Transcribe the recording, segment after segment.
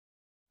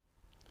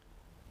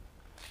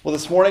Well,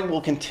 this morning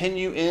we'll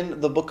continue in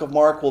the book of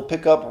Mark. We'll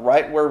pick up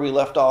right where we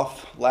left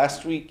off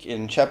last week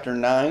in chapter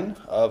 9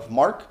 of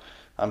Mark.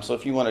 So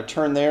if you want to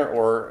turn there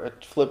or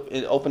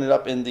open it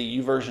up in the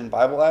YouVersion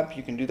Bible app,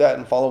 you can do that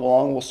and follow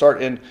along. We'll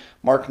start in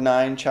Mark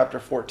 9, chapter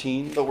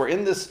 14. But we're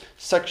in this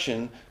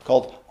section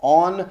called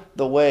On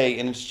the Way,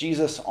 and it's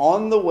Jesus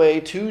on the way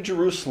to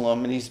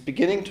Jerusalem, and he's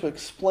beginning to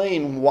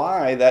explain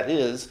why that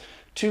is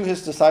to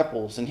his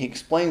disciples. And he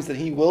explains that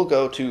he will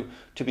go to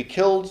be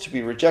killed, to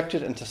be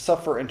rejected, and to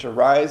suffer and to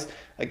rise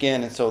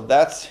again. And so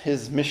that's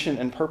his mission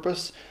and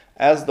purpose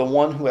as the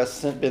one who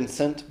has been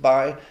sent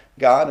by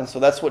God. And so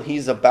that's what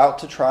he's about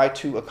to try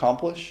to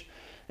accomplish.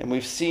 And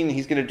we've seen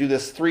he's going to do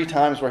this 3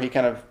 times where he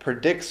kind of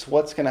predicts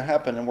what's going to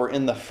happen. And we're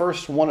in the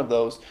first one of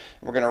those.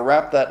 We're going to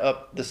wrap that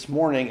up this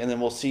morning, and then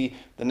we'll see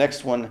the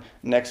next one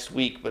next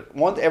week. But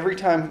every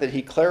time that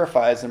he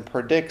clarifies and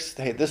predicts,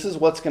 hey, this is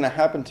what's going to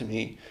happen to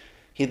me,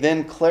 he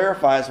then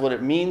clarifies what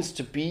it means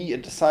to be a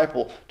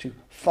disciple, to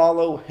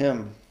follow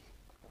him.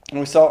 And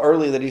we saw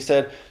earlier that he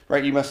said,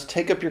 right, you must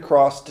take up your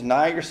cross,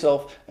 deny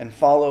yourself, and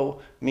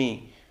follow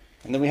me.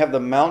 And then we have the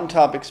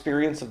mountaintop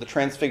experience of the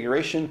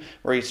transfiguration,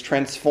 where he's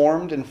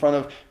transformed in front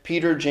of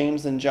Peter,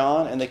 James, and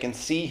John, and they can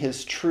see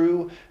his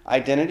true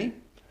identity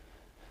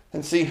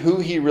and see who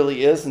he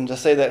really is, and to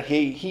say that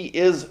he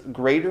is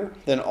greater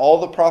than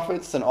all the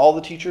prophets and all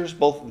the teachers,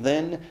 both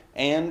then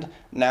and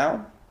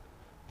now.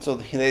 So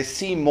they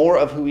see more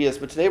of who he is.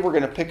 But today we're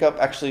going to pick up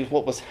actually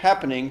what was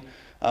happening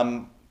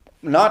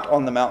not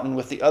on the mountain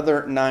with the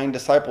other 9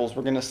 disciples.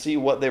 We're going to see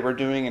what they were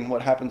doing and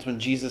what happens when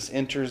Jesus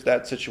enters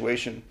that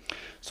situation.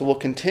 So we'll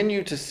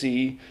continue to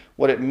see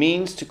what it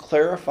means to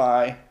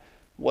clarify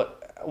what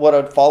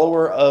a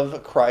follower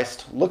of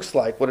Christ looks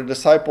like, what a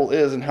disciple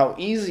is, and how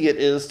easy it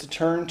is to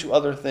turn to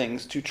other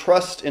things, to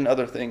trust in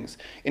other things,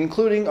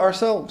 including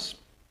ourselves.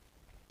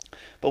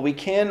 But we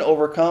can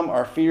overcome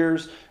our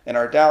fears and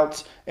our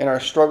doubts and our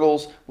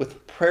struggles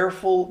with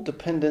prayerful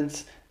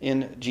dependence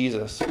in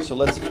Jesus. So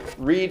let's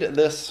read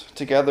this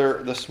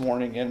together this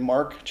morning in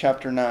Mark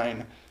chapter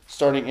 9,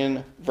 starting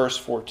in verse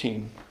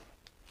 14.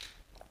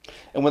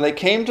 And when they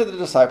came to the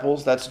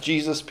disciples, that's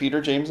Jesus, Peter,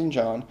 James, and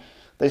John,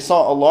 they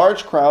saw a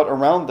large crowd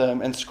around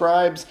them and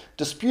scribes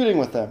disputing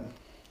with them.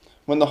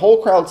 When the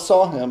whole crowd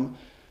saw him,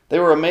 they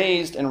were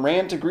amazed and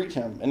ran to greet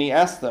him. And he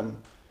asked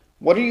them,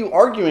 "What are you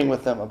arguing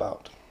with them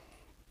about?"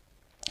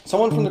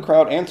 Someone from the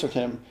crowd answered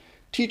him,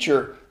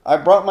 "Teacher, I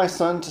brought my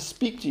son to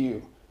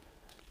you.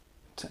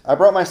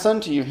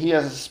 He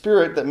has a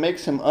spirit that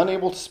makes him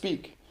unable to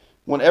speak.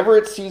 Whenever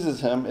it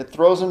seizes him, it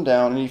throws him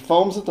down, and he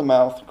foams at the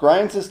mouth,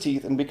 grinds his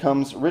teeth, and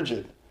becomes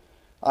rigid.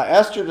 I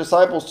asked your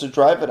disciples to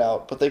drive it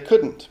out, but they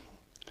couldn't."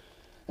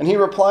 And he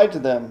replied to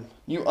them,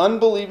 "You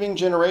unbelieving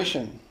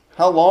generation,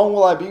 how long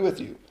will I be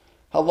with you?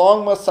 How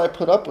long must I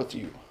put up with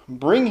you?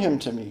 Bring him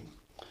to me."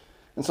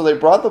 And so they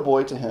brought the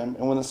boy to him,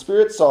 and when the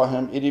spirit saw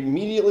him, it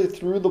immediately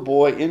threw the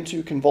boy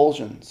into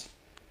convulsions.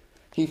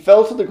 He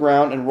fell to the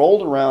ground and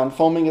rolled around,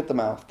 foaming at the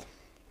mouth.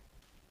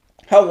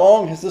 "How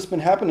long has this been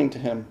happening to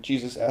him?"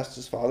 Jesus asked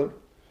his father.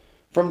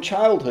 "From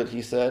childhood,"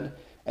 he said,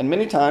 "and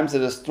many times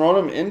it has thrown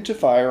him into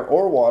fire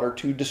or water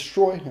to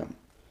destroy him.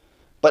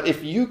 But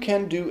if you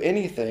can do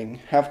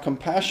anything, have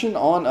compassion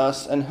on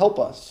us and help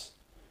us."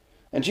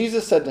 And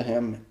Jesus said to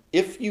him,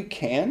 "If you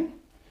can?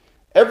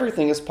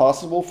 Everything is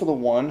possible for the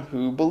one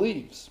who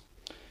believes."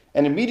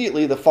 And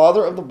immediately the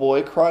father of the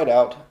boy cried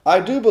out,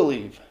 "I do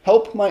believe.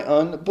 Help my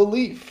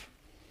unbelief."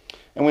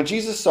 And when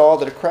Jesus saw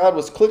that a crowd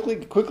was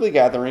quickly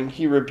gathering,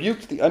 he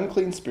rebuked the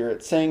unclean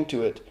spirit, saying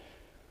to it,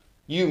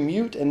 "You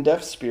mute and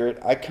deaf spirit,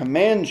 I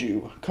command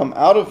you, come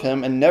out of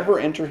him and never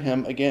enter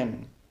him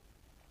again."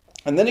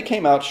 And then it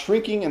came out,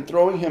 shrieking and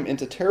throwing him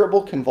into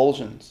terrible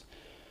convulsions.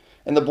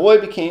 And the boy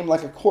became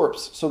like a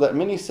corpse, so that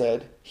many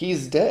said,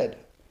 "He's dead."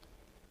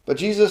 But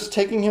Jesus,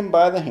 taking him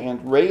by the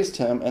hand, raised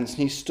him, and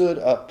he stood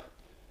up.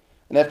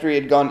 And after he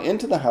had gone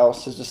into the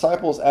house, his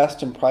disciples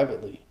asked him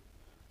privately,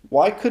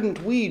 "Why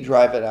couldn't we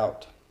drive it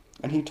out?"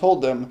 And he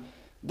told them,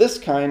 "This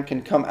kind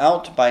can come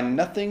out by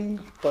nothing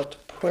but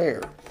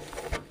prayer."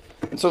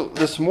 And so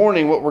this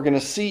morning, what we're going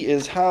to see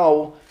is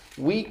how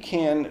we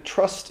can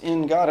trust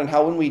in God, and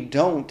how when we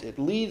don't, it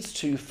leads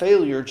to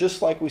failure,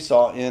 just like we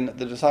saw in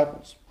the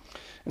disciples.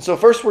 And so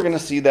first we're going to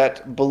see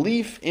that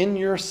belief in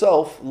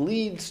yourself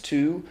leads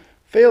to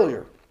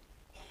failure.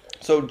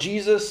 So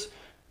Jesus,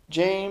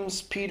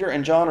 James, Peter,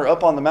 and John are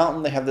up on the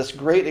mountain. They have this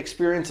great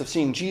experience of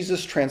seeing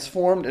Jesus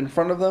transformed in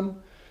front of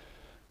them.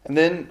 And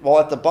then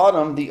while at the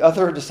bottom, the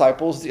other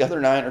disciples, the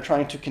other 9, are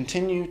trying to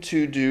continue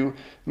to do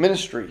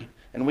ministry.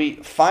 And we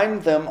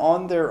find them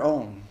on their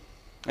own.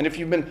 And if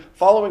you've been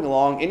following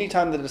along,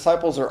 anytime the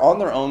disciples are on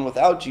their own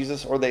without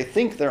Jesus, or they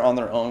think they're on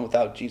their own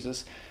without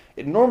Jesus,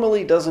 it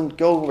normally doesn't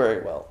go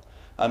very well.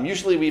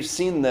 Usually we've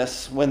seen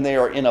this when they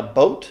are in a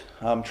boat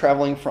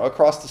traveling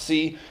across the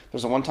sea.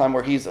 There's one time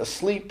where he's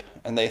asleep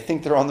and they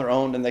think they're on their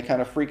own and they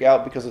kind of freak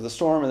out because of the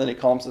storm, and then he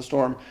calms the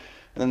storm.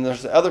 And then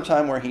there's the other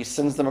time where he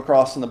sends them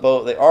across in the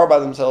boat. They are by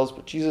themselves,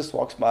 but Jesus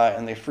walks by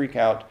and they freak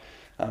out.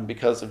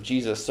 because of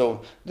Jesus.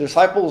 So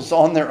disciples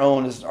on their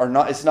own is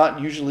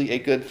not usually a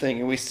good thing,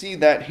 and we see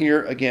that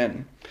here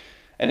again.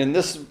 And in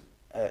this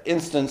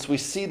instance, we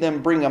see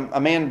them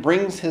a man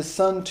brings his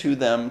son to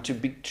them to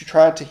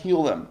try to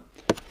heal them.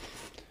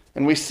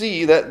 And we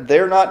see that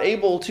they're not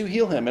able to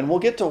heal him. And we'll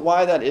get to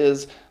why that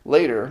is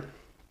later.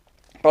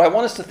 But I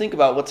want us to think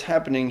about what's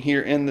happening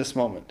here in this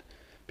moment.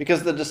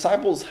 Because the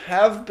disciples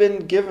have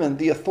been given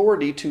the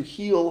authority to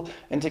heal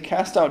and to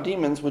cast out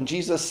demons when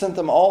Jesus sent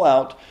them all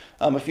out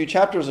a few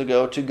chapters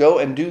ago to go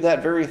and do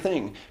that very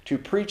thing. To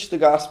preach the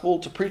gospel,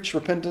 to preach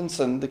repentance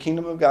and the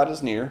kingdom of God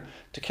is near,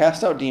 to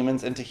cast out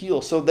demons and to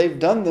heal. So they've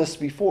done this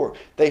before.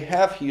 They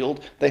have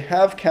healed. They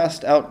have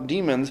cast out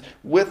demons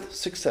with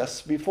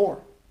success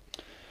before.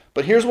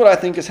 But here's what I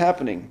think is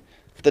happening.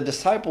 The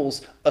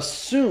disciples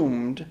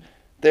assumed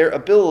their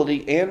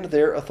ability and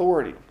their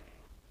authority.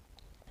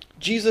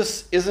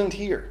 Jesus isn't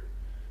here,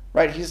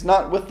 right? He's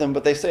not with them,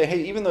 but they say,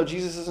 hey, even though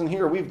Jesus isn't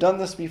here, we've done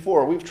this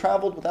before. We've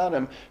traveled without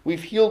him.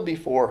 We've healed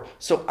before,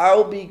 so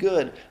I'll be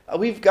good.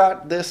 We've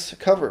got this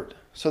covered.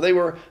 So they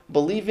were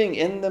believing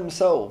in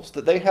themselves,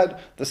 that they had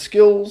the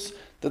skills,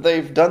 that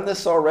they've done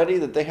this already,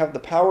 that they have the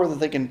power,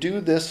 that they can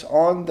do this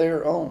on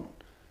their own.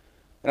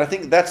 And I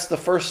think that's the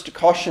first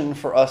caution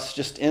for us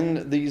just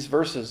in these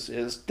verses,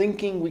 is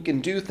thinking we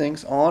can do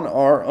things on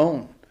our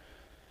own.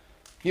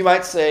 You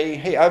might say,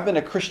 hey, I've been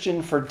a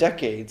Christian for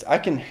decades. I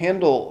can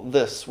handle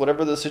this,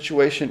 whatever the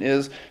situation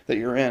is that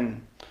you're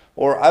in.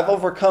 Or I've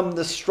overcome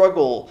this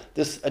struggle,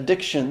 this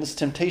addiction, this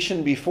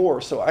temptation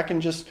before, so I can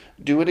just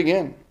do it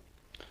again.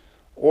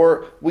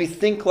 Or we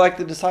think like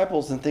the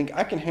disciples and think,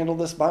 I can handle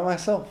this by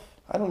myself.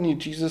 I don't need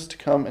Jesus to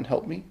come and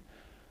help me.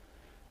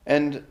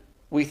 And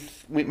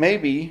we've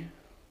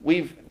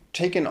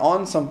taken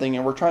on something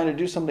and we're trying to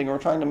do something, or we're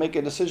trying to make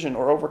a decision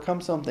or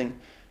overcome something,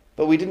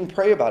 but we didn't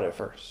pray about it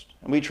first,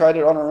 and we tried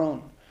it on our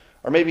own.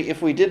 Or maybe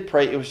if we did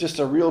pray, it was just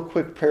a real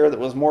quick prayer that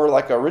was more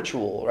like a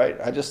ritual, right?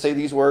 I just say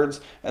these words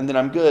and then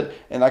I'm good,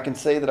 and I can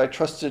say that I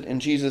trusted in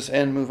Jesus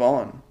and move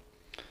on.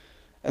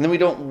 And then we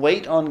don't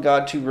wait on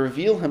God to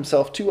reveal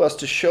himself to us,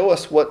 to show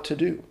us what to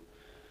do.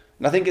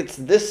 And I think it's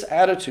this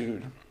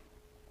attitude,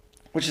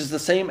 which is the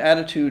same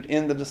attitude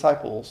in the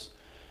disciples,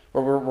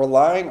 where we're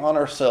relying on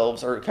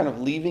ourselves or kind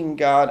of leaving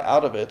God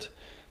out of it,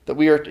 that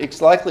we are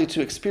likely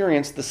to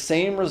experience the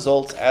same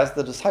results as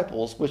the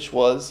disciples, which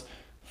was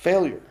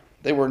failure.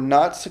 They were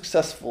not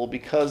successful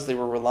because they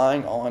were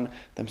relying on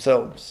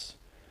themselves.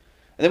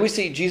 And then we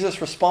see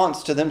Jesus'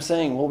 response to them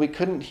saying, well, we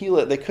couldn't heal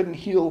it. They couldn't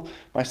heal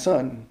my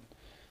son.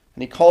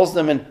 And he calls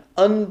them an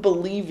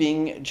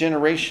unbelieving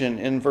generation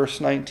in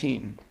verse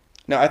 19.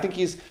 Now, I think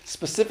he's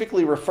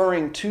specifically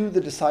referring to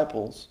the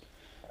disciples,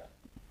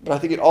 but I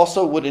think it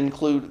also would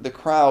include the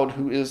crowd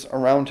who is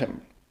around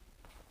him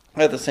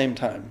at the same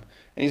time.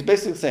 And he's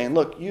basically saying,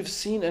 look, you've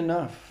seen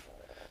enough.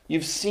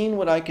 You've seen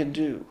what I can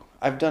do.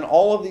 I've done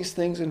all of these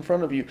things in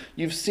front of you.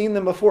 You've seen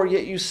them before,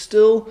 yet you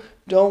still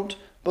don't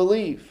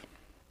believe.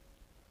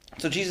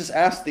 So Jesus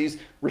asked these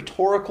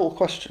rhetorical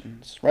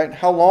questions, right?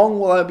 How long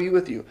will I be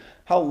with you?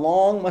 How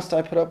long must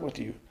I put up with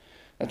you?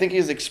 I think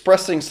he's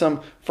expressing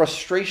some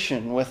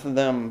frustration with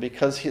them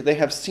because they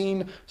have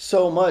seen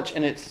so much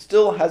and it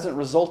still hasn't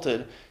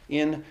resulted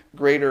in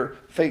greater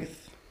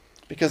faith.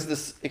 Because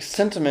this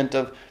sentiment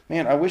of,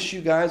 man, I wish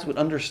you guys would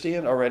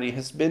understand already,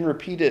 has been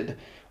repeated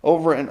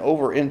over and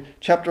over. In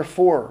chapter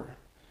 4,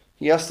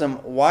 he asked them,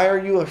 why are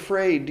you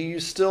afraid? Do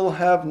you still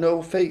have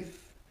no faith?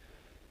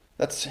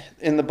 That's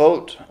in the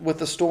boat with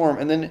the storm.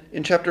 And then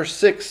in chapter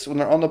 6, when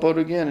they're on the boat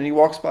again and he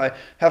walks by,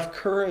 have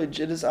courage,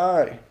 it is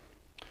I.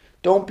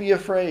 Don't be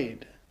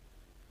afraid.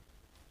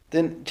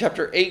 Then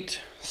chapter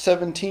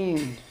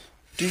 8:17.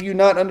 Do you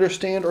not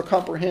understand or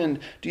comprehend?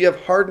 Do you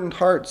have hardened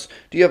hearts?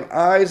 Do you have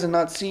eyes and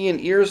not see,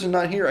 and ears and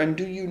not hear? And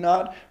do you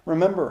not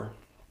remember?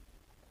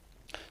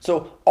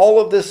 So all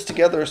of this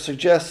together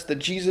suggests that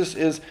Jesus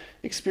is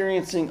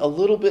experiencing a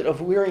little bit of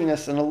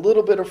weariness and a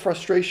little bit of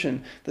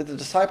frustration, that the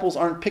disciples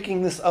aren't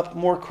picking this up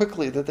more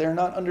quickly, that they're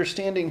not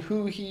understanding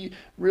who he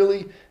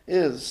really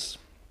is.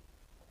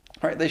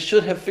 Right? They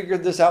should have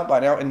figured this out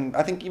by now, and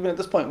I think even at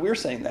this point we're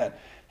saying that.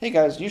 Hey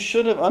guys, you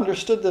should have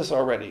understood this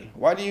already.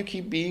 Why do you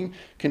keep being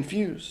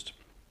confused?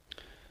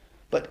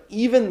 But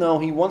even though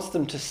he wants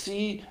them to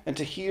see and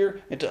to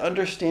hear and to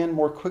understand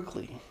more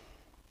quickly,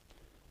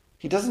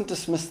 he doesn't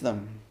dismiss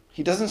them.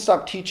 He doesn't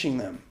stop teaching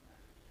them.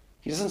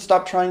 He doesn't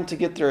stop trying to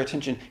get their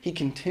attention. He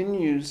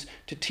continues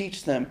to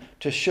teach them,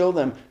 to show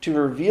them, to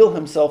reveal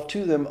himself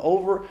to them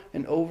over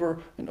and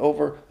over and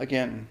over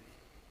again,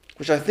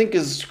 which I think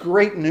is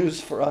great news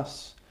for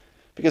us.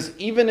 Because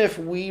even if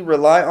we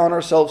rely on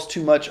ourselves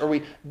too much, or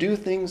we do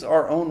things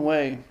our own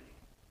way,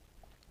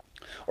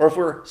 or if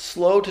we're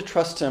slow to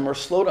trust him or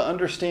slow to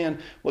understand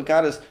what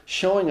God is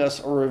showing us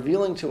or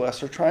revealing to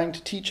us or trying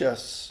to teach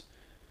us,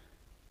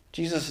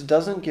 Jesus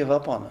doesn't give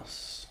up on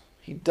us.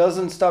 He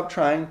doesn't stop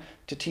trying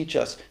to teach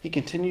us. He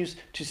continues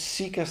to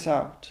seek us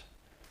out,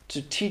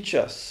 to teach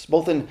us,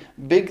 both in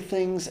big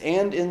things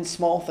and in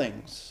small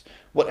things,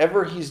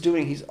 Whatever he's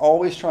doing, he's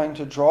always trying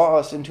to draw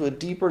us into a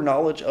deeper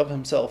knowledge of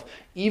himself,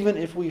 even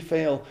if we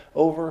fail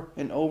over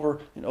and over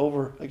and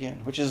over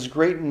again, which is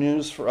great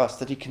news for us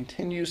that he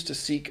continues to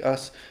seek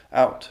us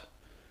out.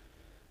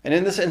 And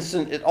in this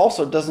instant, it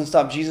also doesn't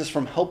stop Jesus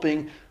from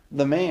helping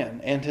the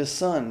man and his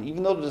son.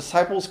 Even though the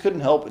disciples couldn't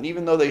help, and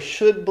even though they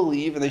should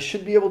believe, and they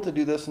should be able to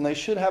do this, and they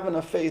should have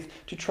enough faith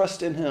to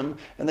trust in him,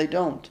 and they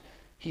don't,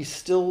 he's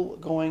still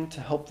going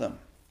to help them.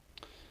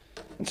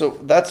 And so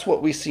that's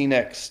what we see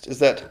next, is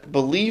that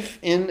belief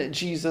in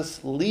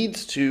Jesus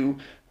leads to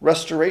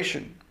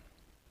restoration.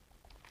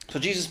 So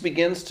Jesus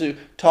begins to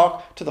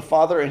talk to the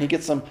Father, and he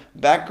gets some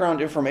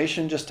background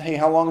information, just, hey,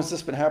 how long has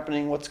this been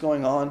happening? What's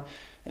going on?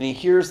 And he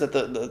hears that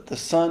the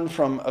son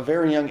from a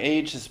very young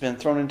age has been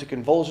thrown into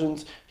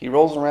convulsions. He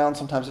rolls around.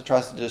 Sometimes it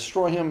tries to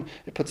destroy him.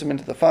 It puts him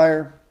into the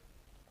fire.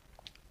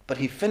 But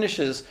he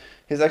finishes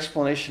his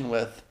explanation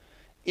with,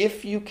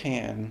 if you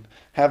can,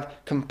 have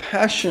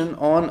compassion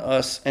on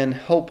us and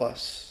help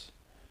us.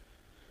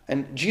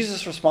 And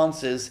Jesus'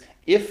 response is,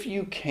 if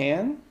you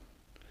can,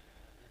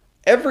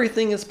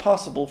 everything is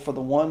possible for the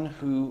one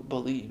who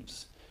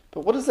believes.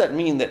 But what does that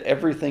mean, that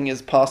everything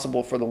is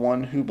possible for the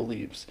one who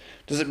believes?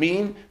 Does it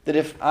mean that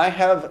if I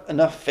have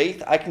enough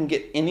faith, I can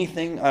get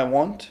anything I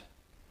want?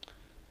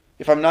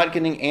 If I'm not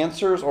getting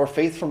answers or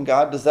faith from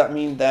God, does that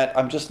mean that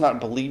I'm just not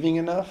believing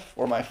enough,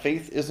 or my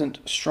faith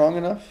isn't strong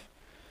enough?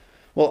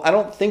 Well, I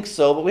don't think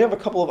so, but we have a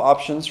couple of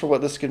options for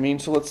what this could mean,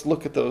 so let's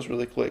look at those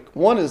really quick.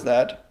 One is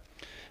that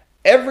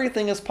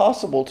everything is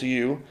possible to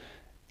you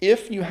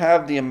if you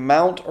have the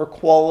amount or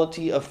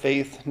quality of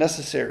faith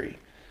necessary.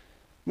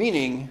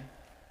 Meaning,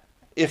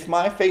 if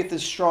my faith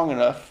is strong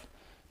enough,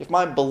 if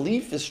my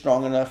belief is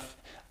strong enough,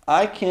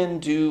 I can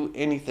do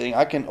anything.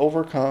 I can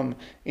overcome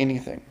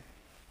anything.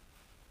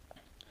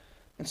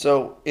 And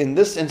so in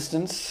this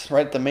instance,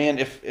 right, the man,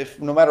 if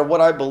no matter what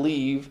I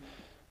believe,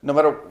 no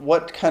matter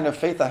what kind of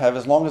faith I have,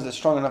 as long as it's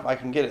strong enough, I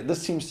can get it.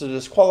 This seems to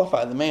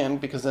disqualify the man,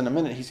 because in a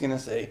minute he's going to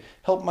say,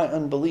 help my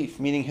unbelief,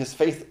 meaning his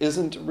faith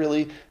isn't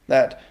really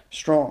that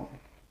strong.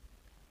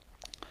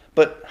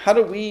 But how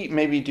do we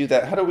maybe do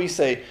that? How do we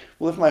say,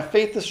 well, if my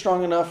faith is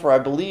strong enough, or I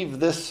believe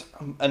this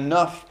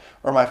enough,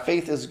 or my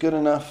faith is good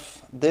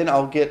enough, then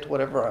I'll get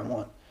whatever I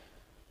want?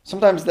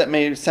 Sometimes that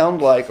may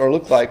sound like or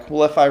look like,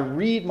 well, if I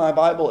read my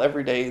Bible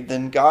every day,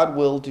 then God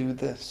will do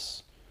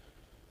this.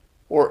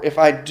 Or if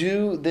I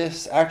do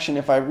this action,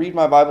 if I read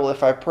my Bible,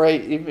 if I pray,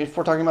 even if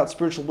we're talking about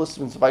spiritual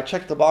disciplines, if I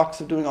check the box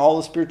of doing all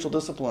the spiritual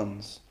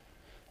disciplines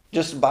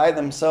just by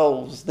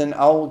themselves, then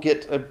I'll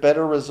get a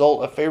better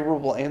result, a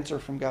favorable answer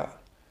from God.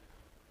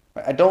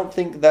 I don't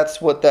think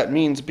that's what that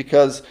means,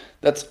 because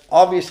that's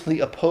obviously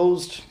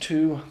opposed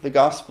to the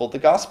gospel. The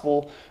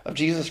gospel of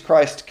Jesus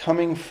Christ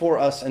coming for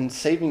us and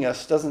saving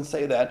us doesn't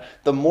say that.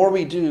 The more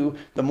we do,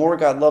 the more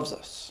God loves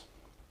us.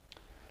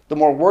 The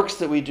more works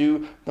that we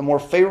do, the more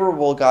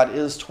favorable God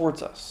is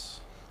towards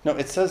us. No,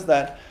 it says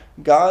that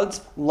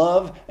God's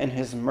love and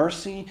his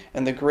mercy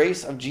and the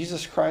grace of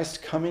Jesus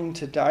Christ coming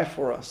to die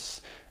for us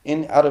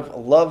out of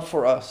love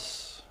for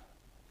us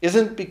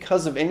isn't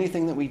because of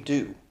anything that we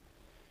do.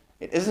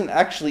 It isn't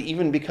actually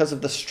even because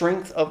of the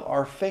strength of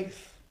our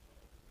faith,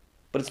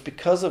 but it's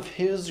because of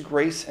his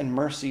grace and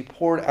mercy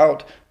poured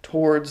out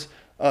towards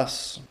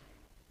us.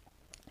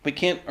 We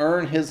can't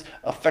earn his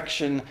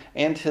affection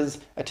and his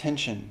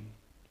attention.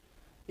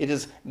 It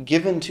is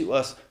given to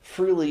us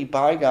freely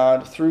by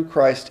God through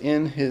Christ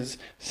in his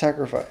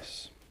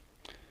sacrifice.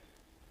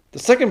 The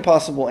second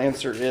possible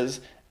answer is,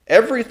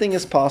 everything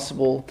is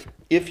possible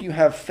if you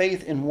have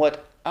faith in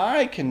what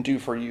I can do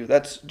for you.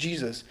 That's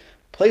Jesus.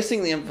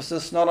 Placing the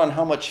emphasis not on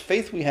how much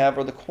faith we have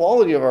or the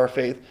quality of our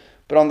faith,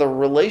 but on the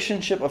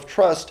relationship of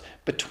trust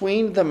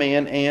between the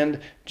man and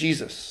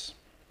Jesus.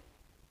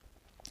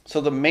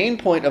 So the main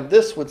point of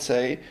this would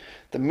say,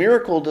 the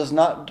miracle does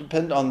not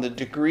depend on the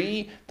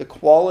degree, the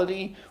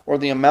quality, or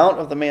the amount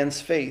of the man's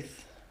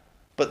faith,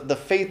 but the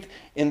faith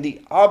in the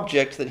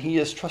object that he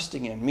is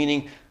trusting in,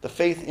 meaning the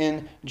faith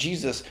in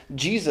Jesus.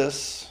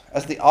 Jesus,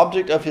 as the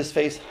object of his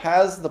faith,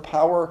 has the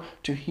power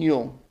to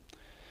heal.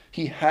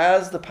 He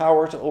has the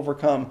power to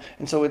overcome.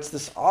 And so it's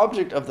this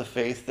object of the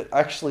faith that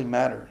actually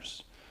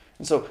matters.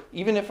 And so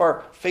even if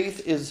our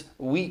faith is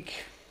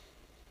weak,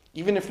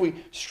 even if we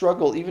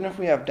struggle, even if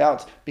we have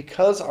doubts,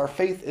 because our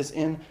faith is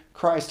in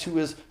Christ, who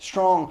is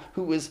strong,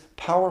 who is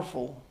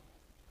powerful,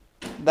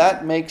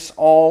 that makes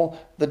all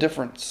the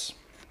difference.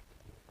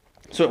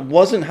 So it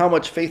wasn't how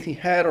much faith he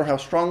had or how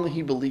strongly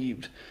he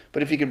believed,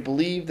 but if he could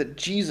believe that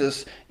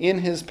Jesus, in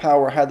his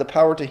power, had the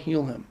power to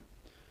heal him.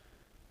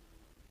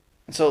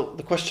 And so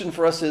the question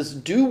for us is,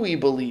 do we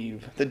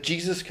believe that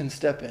Jesus can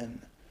step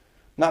in?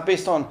 Not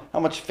based on how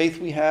much faith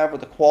we have or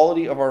the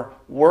quality of our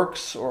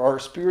works or our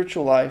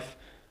spiritual life,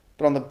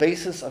 but on the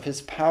basis of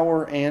his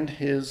power and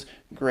his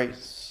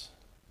grace.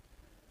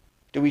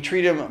 Do we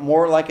treat him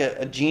more like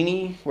a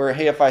genie, where,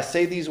 hey, if I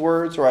say these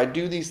words or I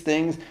do these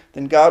things,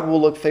 then God will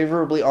look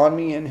favorably on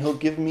me and he'll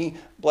give me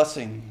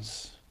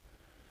blessings?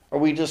 Or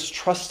we just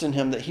trust in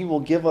him that he will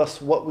give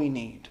us what we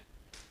need?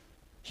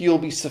 He will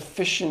be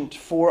sufficient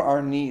for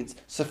our needs,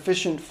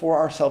 sufficient for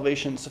our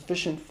salvation,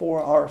 sufficient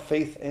for our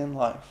faith and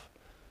life.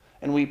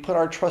 And we put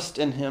our trust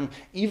in him,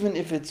 even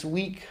if it's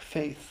weak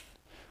faith.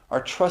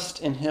 Our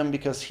trust in him,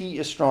 because he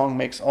is strong,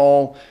 makes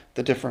all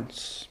the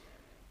difference.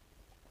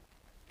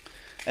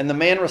 And the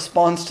man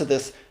responds to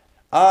this,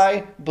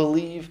 I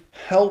believe,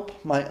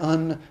 help my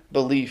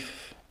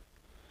unbelief.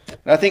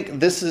 And I think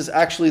this is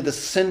actually the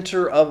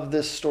center of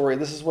this story.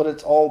 This is what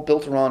it's all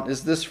built around,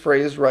 is this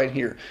phrase right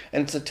here.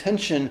 And it's a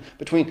tension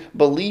between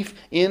belief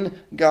in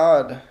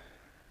God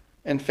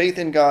and faith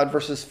in God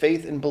versus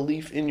faith and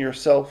belief in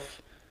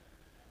yourself.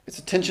 It's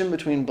a tension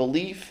between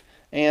belief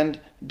and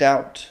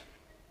doubt.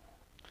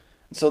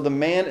 And so the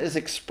man is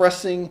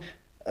expressing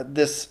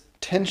this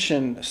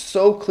tension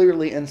so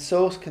clearly and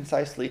so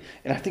concisely,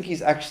 and I think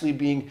he's actually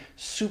being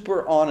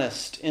super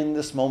honest in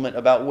this moment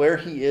about where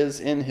he is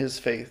in his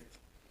faith.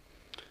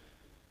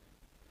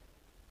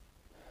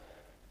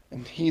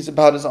 And he's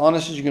about as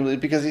honest as you can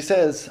believe, because he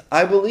says,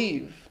 I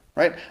believe,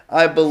 right?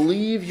 I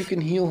believe you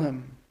can heal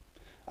him.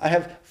 I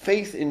have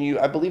faith in you.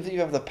 I believe that you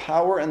have the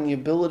power and the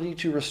ability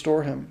to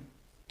restore him.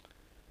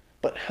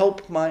 But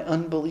help my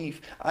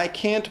unbelief. I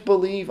can't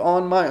believe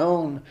on my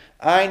own.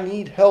 I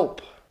need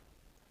help.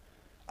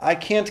 I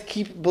can't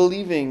keep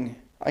believing.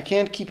 I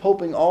can't keep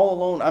hoping all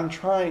alone. I'm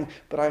trying,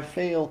 but I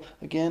fail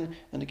again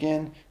and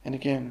again and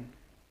again.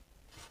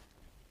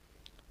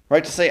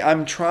 Right? To say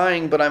I'm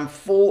trying, but I'm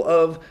full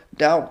of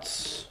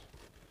doubts.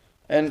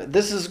 And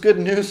this is good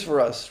news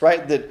for us,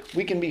 right? That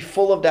we can be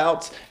full of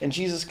doubts and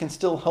Jesus can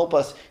still help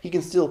us. He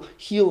can still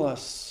heal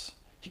us.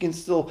 He can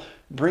still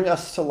bring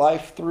us to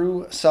life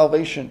through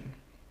salvation.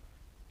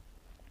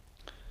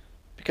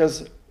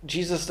 Because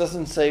Jesus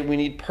doesn't say we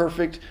need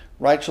perfect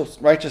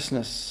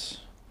righteousness.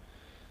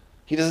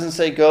 He doesn't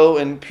say go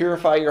and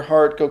purify your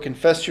heart, go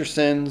confess your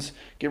sins,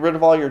 get rid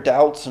of all your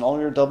doubts and all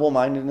your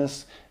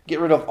double-mindedness, get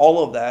rid of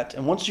all of that.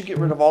 And once you get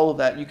rid of all of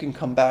that, you can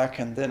come back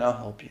and then I'll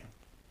help you.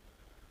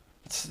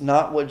 It's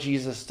not what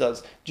Jesus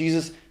does.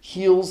 Jesus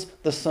heals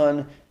the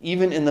son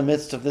even in the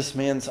midst of this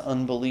man's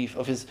unbelief,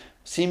 of his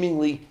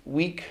seemingly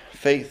weak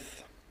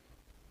faith.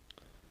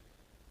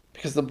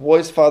 Because the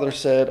boy's father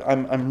said,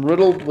 I'm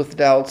riddled with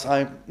doubts.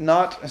 I'm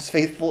not as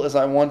faithful as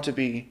I want to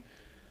be.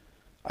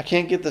 I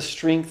can't get the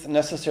strength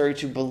necessary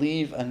to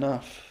believe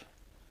enough.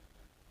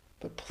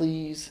 But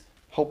please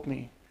help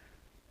me.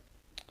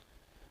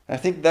 And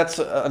I think that's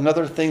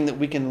another thing that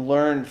we can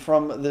learn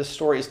from this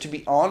story, is to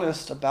be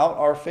honest about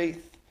our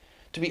faith,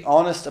 to be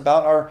honest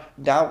about our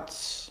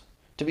doubts,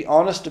 to be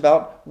honest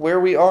about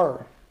where we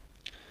are.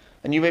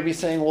 And you may be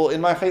saying, well,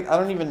 in my faith, I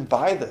don't even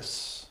buy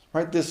this.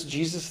 Right? This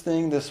Jesus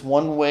thing, this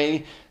one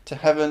way to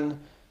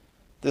heaven,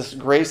 this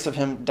grace of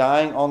him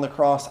dying on the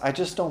cross, I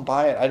just don't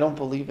buy it. I don't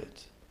believe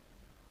it.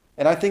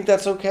 And I think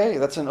that's okay.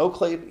 That's an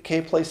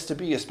okay place to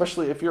be,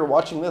 especially if you're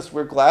watching this.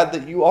 We're glad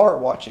that you are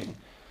watching,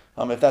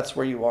 if that's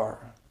where you are.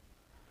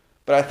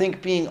 But I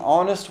think being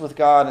honest with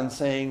God and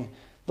saying,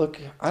 look,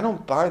 I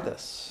don't buy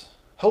this.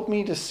 Help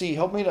me to see,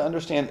 help me to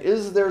understand,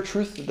 is there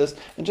truth to this?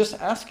 And just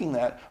asking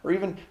that, or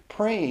even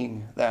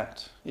praying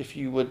that, if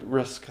you would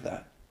risk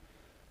that.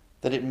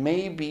 That it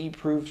may be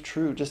proved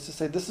true, just to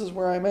say, this is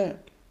where I'm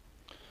at.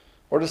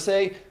 Or to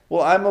say,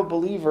 well, I'm a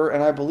believer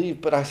and I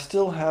believe, but I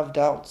still have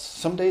doubts.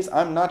 Some days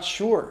I'm not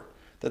sure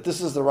that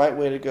this is the right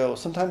way to go.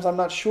 Sometimes I'm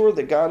not sure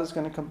that God is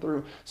going to come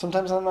through.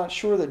 Sometimes I'm not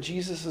sure that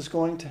Jesus is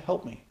going to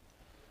help me.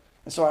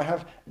 And so I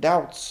have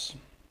doubts.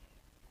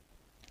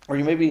 Or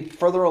you may be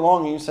further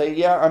along and you say,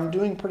 yeah, I'm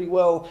doing pretty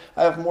well.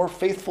 I have more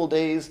faithful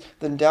days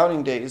than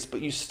doubting days, but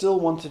you still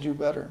want to do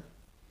better.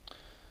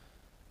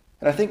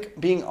 And I think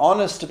being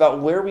honest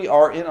about where we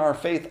are in our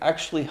faith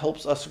actually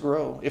helps us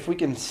grow. If we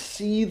can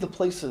see the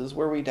places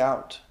where we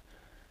doubt,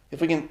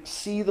 if we can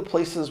see the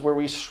places where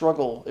we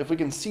struggle, if we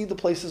can see the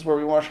places where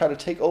we want to try to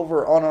take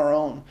over on our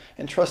own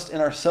and trust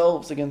in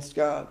ourselves against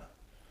God,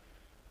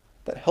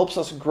 that helps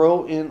us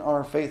grow in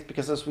our faith,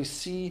 because as we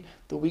see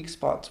the weak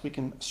spots, we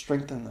can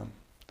strengthen them.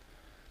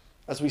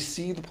 As we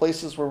see the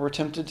places where we're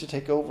tempted to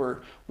take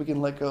over, we can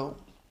let go.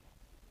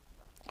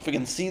 If we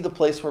can see the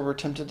place where we're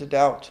tempted to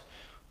doubt,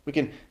 we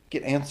can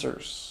get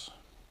answers.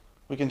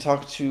 We can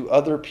talk to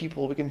other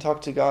people. We can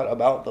talk to God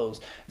about those.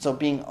 And so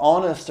being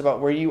honest about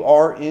where you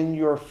are in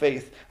your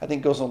faith, I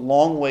think, goes a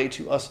long way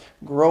to us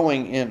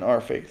growing in our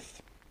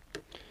faith.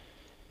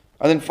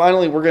 And then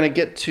finally, we're going to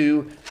get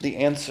to the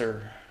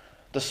answer,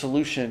 the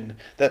solution,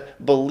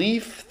 that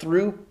belief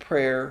through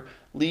prayer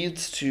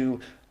leads to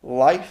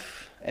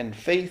life and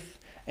faith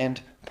and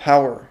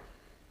power.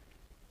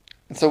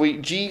 And so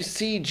we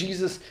see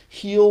Jesus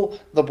heal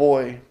the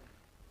boy.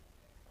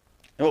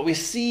 And what we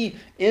see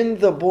in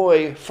the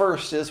boy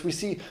first is we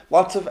see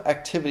lots of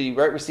activity,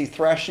 right? We see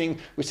thrashing,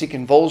 we see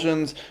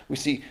convulsions, we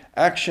see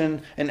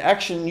action, and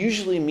action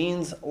usually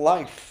means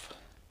life.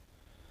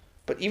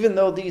 But even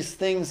though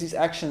these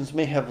actions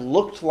may have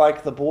looked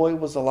like the boy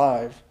was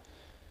alive,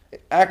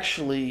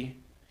 actually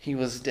he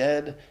was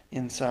dead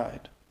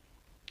inside.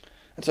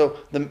 And so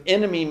the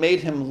enemy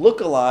made him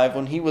look alive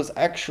when he was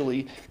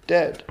actually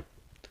dead.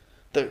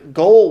 The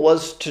goal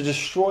was to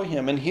destroy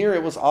him, and here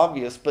it was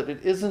obvious, but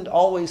it isn't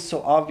always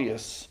so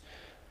obvious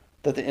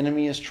that the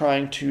enemy is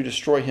trying to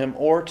destroy him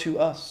or to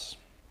us.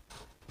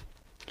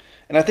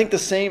 And I think the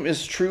same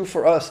is true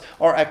for us.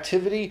 Our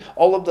activity,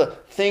 all of the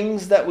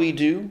things that we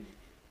do,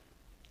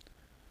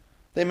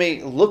 they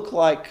may look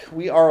like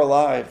we are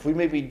alive. We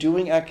may be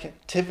doing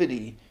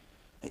activity,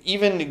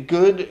 even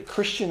good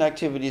Christian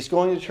activities,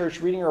 going to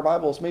church, reading our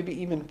Bibles, maybe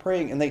even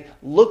praying, and they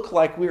look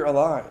like we're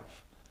alive.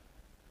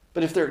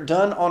 But if they're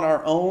done on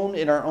our own,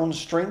 in our own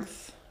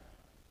strength,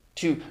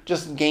 to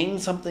just gain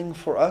something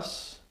for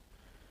us,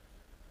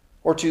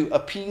 or to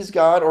appease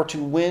God, or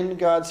to win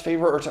God's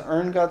favor, or to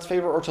earn God's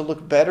favor, or to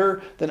look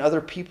better than other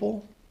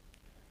people,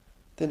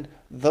 then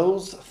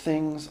those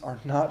things are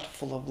not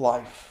full of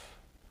life.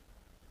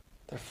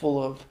 They're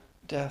full of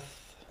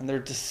death, and they're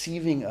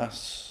deceiving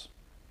us.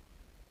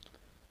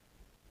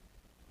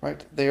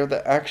 Right? They are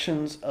the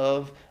actions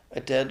of a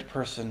dead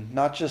person,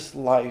 not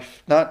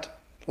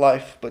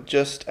life, but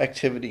just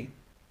activity.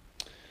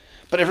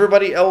 But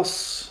everybody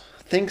else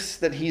thinks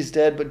that he's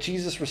dead, but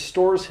Jesus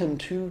restores him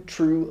to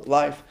true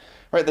life.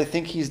 Right? They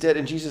think he's dead,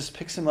 and Jesus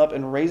picks him up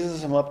and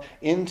raises him up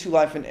into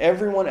life, and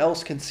everyone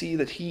else can see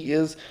that he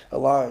is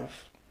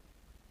alive.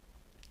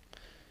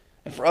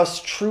 And for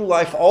us, true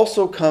life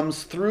also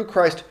comes through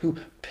Christ, who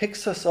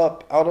picks us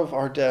up out of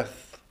our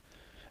death,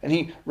 and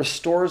he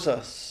restores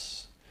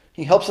us.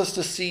 He helps us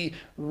to see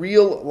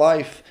real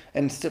life,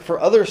 and for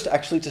others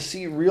to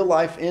see real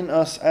life in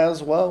us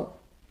as well.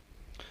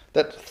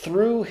 That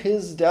through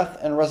his death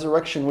and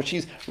resurrection, which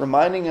he's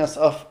reminding us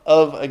of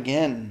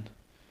again,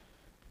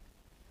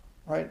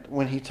 right?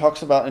 When he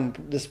talks about, and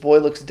this boy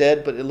looks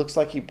dead, but it looks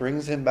like he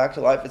brings him back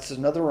to life. It's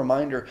another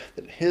reminder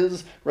that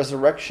his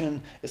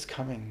resurrection is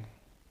coming.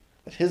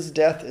 That his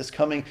death is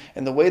coming.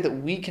 And the way that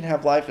we can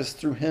have life is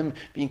through him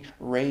being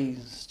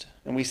raised.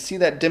 And we see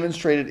that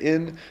demonstrated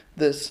in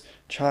this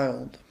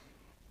child.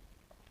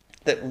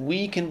 That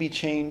we can be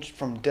changed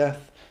from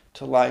death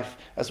to life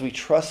as we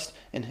trust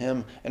in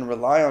him and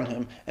rely on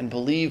him and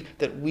believe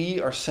that we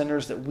are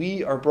sinners, that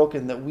we are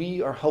broken, that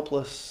we are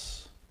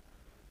helpless,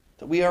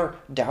 that we are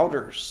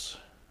doubters.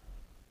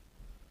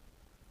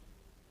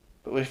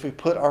 But if we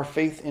put our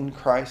faith in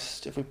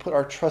Christ, if we put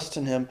our trust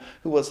in him,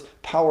 who was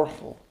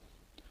powerful,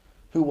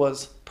 who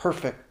was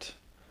perfect,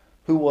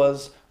 who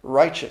was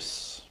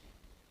righteous,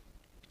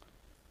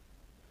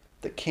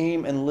 that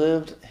came and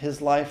lived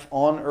his life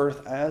on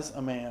earth as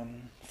a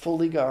man,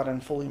 fully God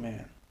and fully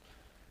man.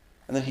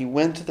 And then he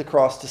went to the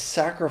cross to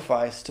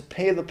sacrifice, to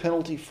pay the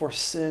penalty for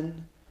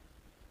sin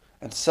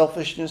and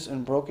selfishness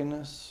and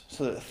brokenness,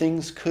 so that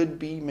things could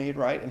be made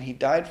right. And he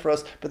died for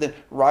us, but then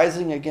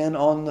rising again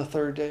on the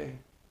third day.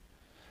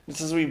 And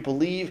as we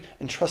believe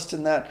and trust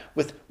in that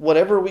with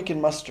whatever we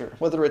can muster,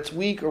 whether it's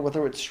weak or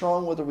whether it's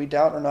strong, whether we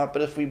doubt or not,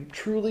 but if we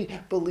truly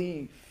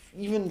believe,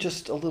 even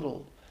just a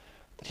little,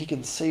 that he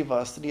can save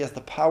us, that he has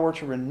the power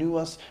to renew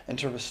us and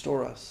to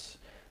restore us,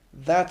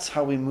 that's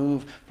how we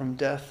move from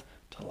death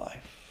to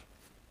life.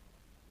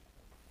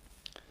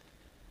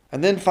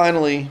 And then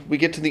finally, we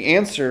get to the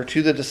answer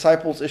to the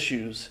disciples'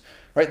 issues,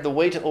 right? The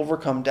way to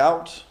overcome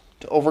doubt,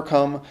 to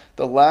overcome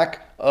the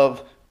lack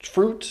of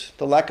fruit,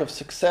 the lack of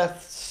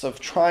success of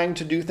trying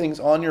to do things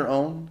on your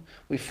own.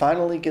 We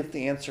finally get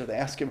the answer. They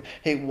ask him,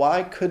 hey,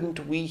 why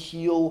couldn't we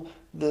heal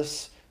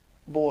this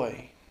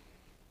boy?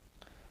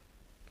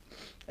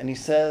 And he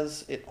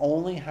says, it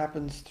only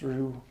happens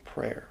through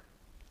prayer.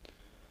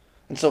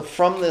 And so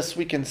from this,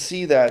 we can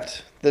see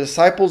that the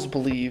disciples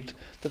believed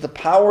that the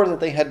power that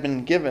they had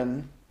been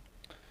given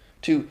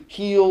to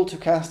heal, to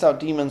cast out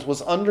demons,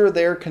 was under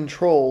their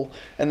control,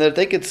 and that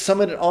they could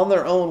summon it on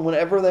their own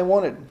whenever they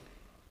wanted.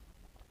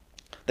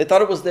 They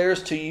thought it was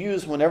theirs to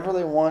use whenever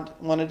they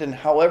wanted and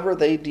however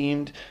they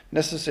deemed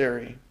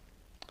necessary.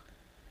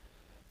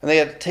 And they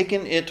had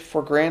taken it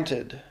for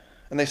granted,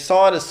 and they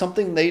saw it as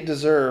something they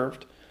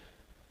deserved,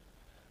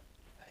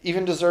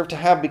 even deserved to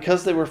have,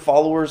 because they were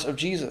followers of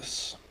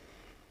Jesus.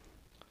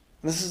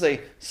 And this is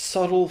a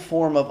subtle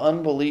form of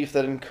unbelief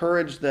that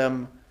encouraged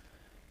them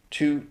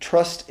to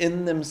trust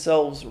in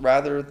themselves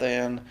rather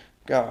than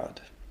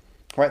God.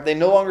 Right? They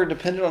no longer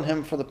depended on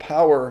him for the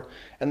power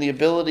and the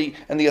ability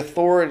and the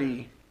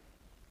authority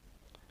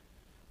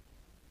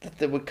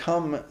that would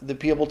come to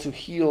be able to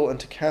heal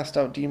and to cast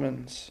out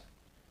demons.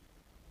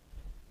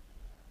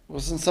 It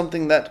wasn't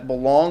something that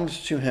belonged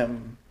to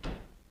them,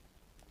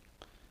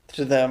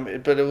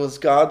 but it was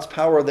God's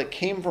power that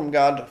came from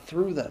God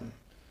through them.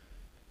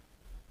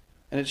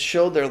 And it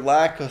showed their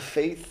lack of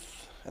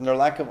faith and their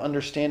lack of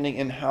understanding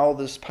in how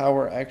this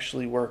power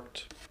actually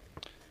worked.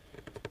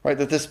 Right?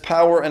 That this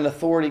power and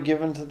authority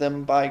given to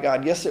them by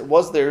God, yes, it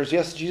was theirs.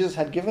 Yes, Jesus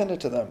had given it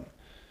to them.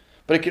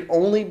 But it could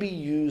only be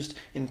used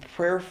in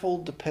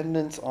prayerful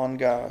dependence on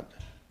God.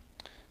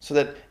 So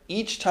that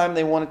each time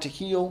they wanted to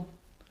heal,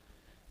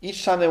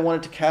 each time they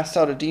wanted to cast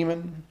out a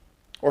demon,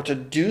 or to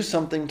do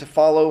something to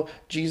follow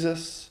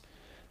Jesus,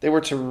 they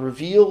were to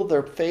reveal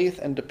their faith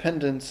and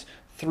dependence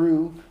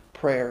through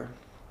prayer.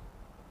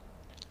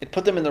 It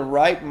put them in the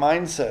right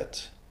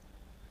mindset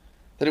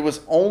That it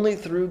was only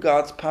through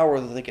God's power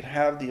that they could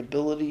have the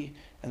ability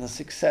and the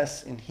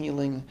success in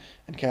healing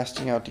and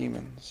casting out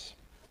demons.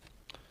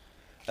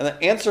 And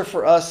the answer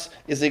for us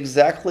is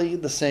exactly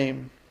the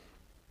same.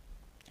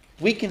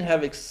 We can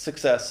have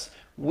success.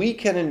 We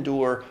can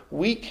endure.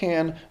 We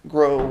can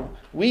grow.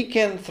 We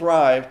can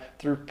thrive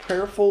through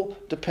prayerful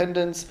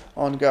dependence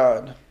on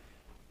God.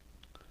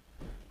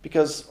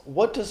 Because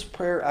what does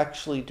prayer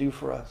actually do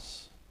for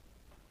us?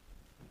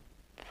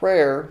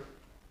 Prayer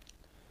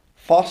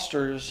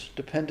fosters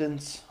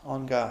dependence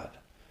on God.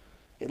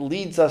 It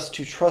leads us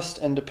to trust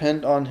and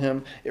depend on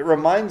Him. It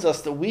reminds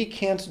us that we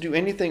can't do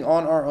anything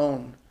on our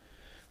own.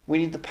 We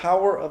need the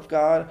power of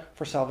God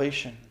for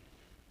salvation.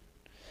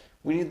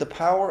 We need the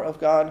power of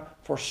God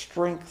for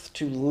strength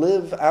to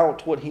live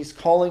out what He's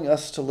calling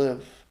us to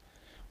live.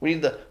 We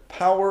need the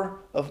power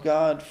of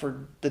God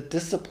for the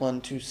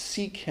discipline to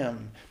seek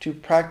Him, to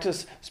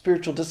practice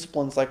spiritual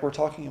disciplines like we're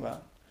talking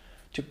about,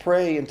 to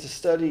pray and to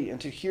study and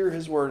to hear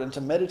His Word and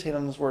to meditate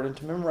on His Word and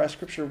to memorize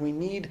Scripture. We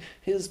need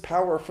His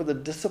power for the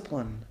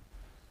discipline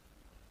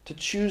to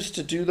choose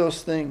to do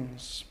those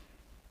things.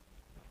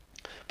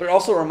 But it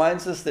also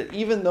reminds us that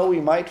even though we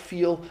might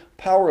feel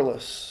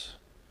powerless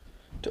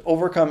to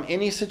overcome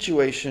any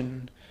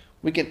situation,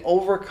 we can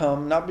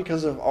overcome not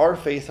because of our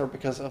faith or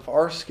because of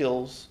our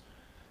skills,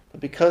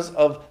 but because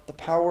of the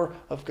power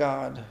of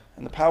God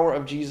and the power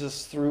of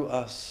Jesus through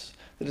us.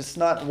 That it's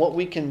not what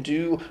we can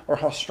do or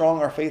how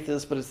strong our faith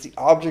is, but it's the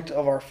object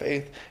of our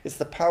faith. It's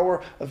the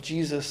power of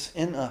Jesus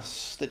in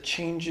us that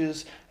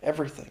changes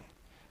everything,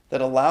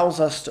 that allows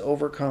us to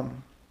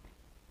overcome.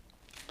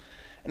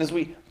 And as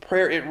we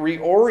pray, it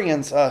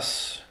reorients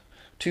us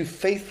to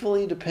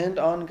faithfully depend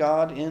on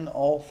God in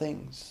all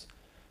things.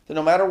 That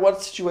no matter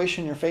what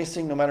situation you're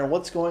facing, no matter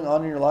what's going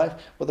on in your life,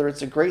 whether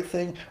it's a great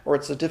thing or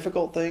it's a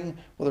difficult thing,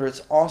 whether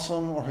it's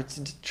awesome or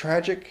it's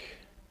tragic,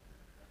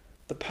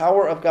 the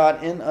power of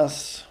God in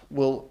us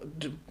will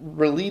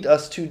lead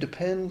us to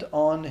depend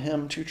on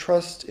Him, to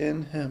trust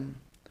in Him.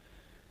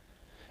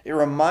 It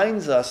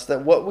reminds us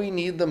that what we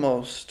need the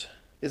most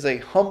is a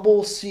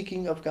humble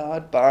seeking of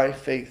God by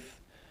faith.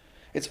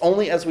 It's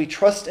only as we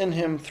trust in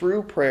Him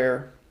through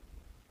prayer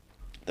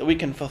that we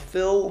can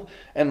fulfill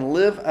and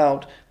live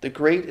out the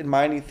great and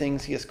mighty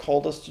things He has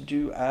called us to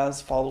do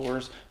as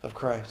followers of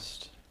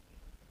Christ.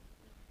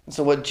 And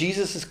so what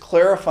Jesus is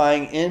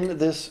clarifying in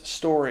this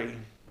story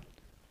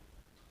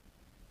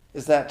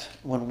is that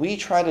when we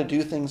try to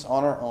do things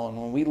on our own,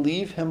 when we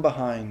leave Him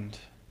behind,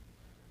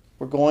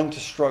 we're going to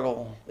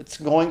struggle. It's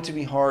going to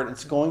be hard.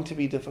 It's going to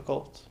be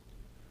difficult.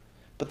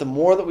 But the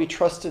more that we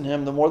trust in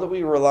Him, the more that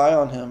we rely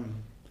on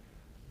Him,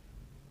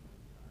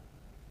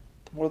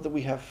 the more that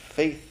we have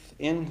faith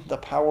in the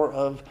power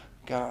of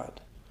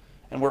God,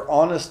 and we're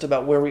honest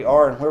about where we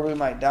are and where we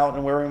might doubt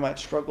and where we might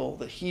struggle,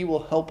 that He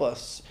will help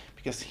us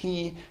because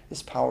He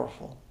is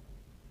powerful.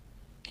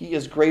 He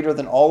is greater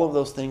than all of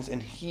those things,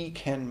 and He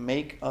can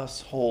make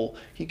us whole.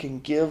 He can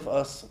give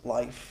us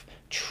life,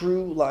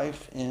 true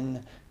life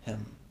in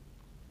Him.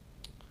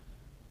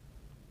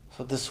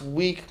 So this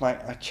week, my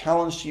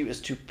challenge to you is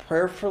to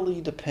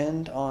prayerfully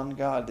depend on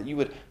God, that you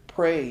would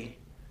pray,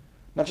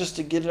 not just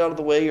to get it out of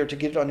the way or to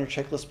get it on your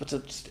checklist, but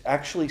to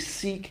actually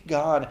seek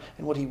God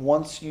and what He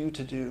wants you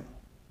to do,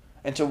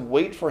 and to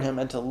wait for Him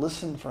and to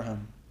listen for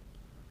Him,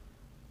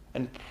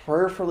 and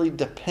prayerfully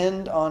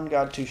depend on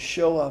God to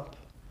show up,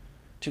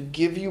 to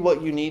give you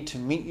what you need to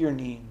meet your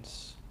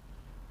needs,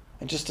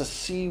 and just to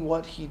see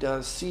what He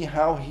does, see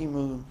how He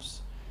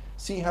moves,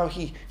 see how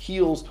He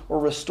heals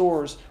or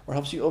restores or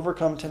helps you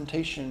overcome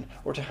temptation,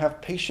 or to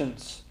have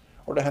patience,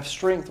 or to have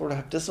strength, or to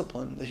have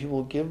discipline, that He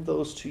will give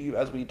those to you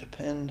as we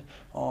depend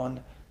on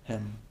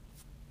Him.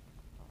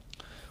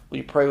 Will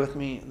you pray with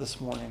me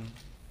this morning?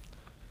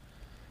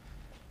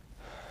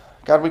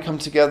 God, we come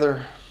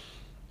together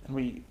and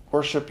we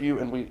worship You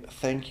and we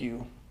thank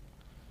You.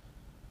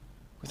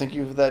 We thank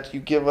You that You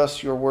give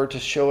us Your word to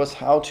show us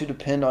how to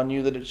depend on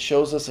You, that it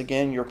shows us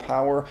again Your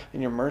power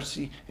and Your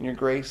mercy and Your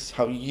grace,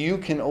 how You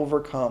can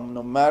overcome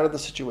no matter the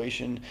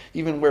situation,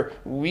 even where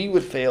we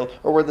would fail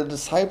or where the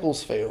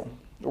disciples fail,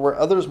 or where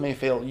others may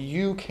fail.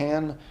 You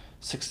can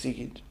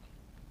succeed.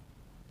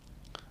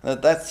 And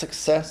that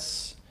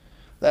success,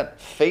 that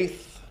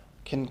faith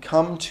can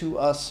come to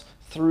us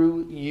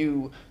through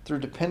You, through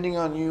depending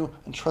on You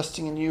and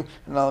trusting in You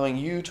and allowing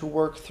You to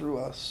work through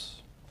us.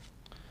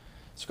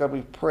 So God,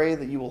 we pray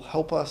that You will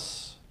help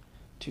us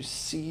to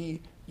see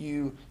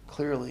You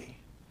clearly,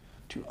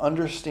 to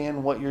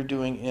understand what You're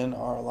doing in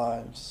our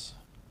lives.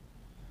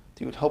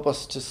 That You would help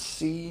us to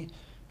see,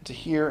 to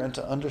hear, and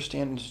to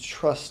understand, and to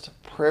trust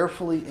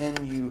prayerfully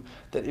in You,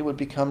 that it would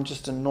become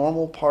just a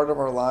normal part of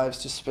our lives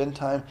to spend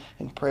time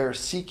in prayer,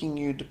 seeking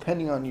You,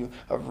 depending on You,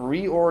 of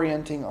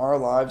reorienting our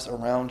lives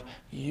around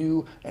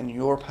You and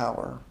Your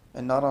power,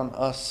 and not on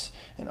us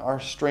and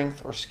our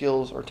strength or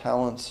skills or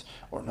talents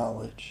or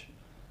knowledge,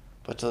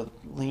 but to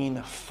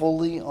lean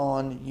fully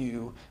on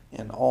You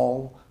in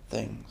all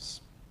things.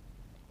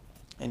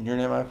 In Your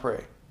name I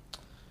pray.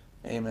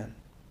 Amen.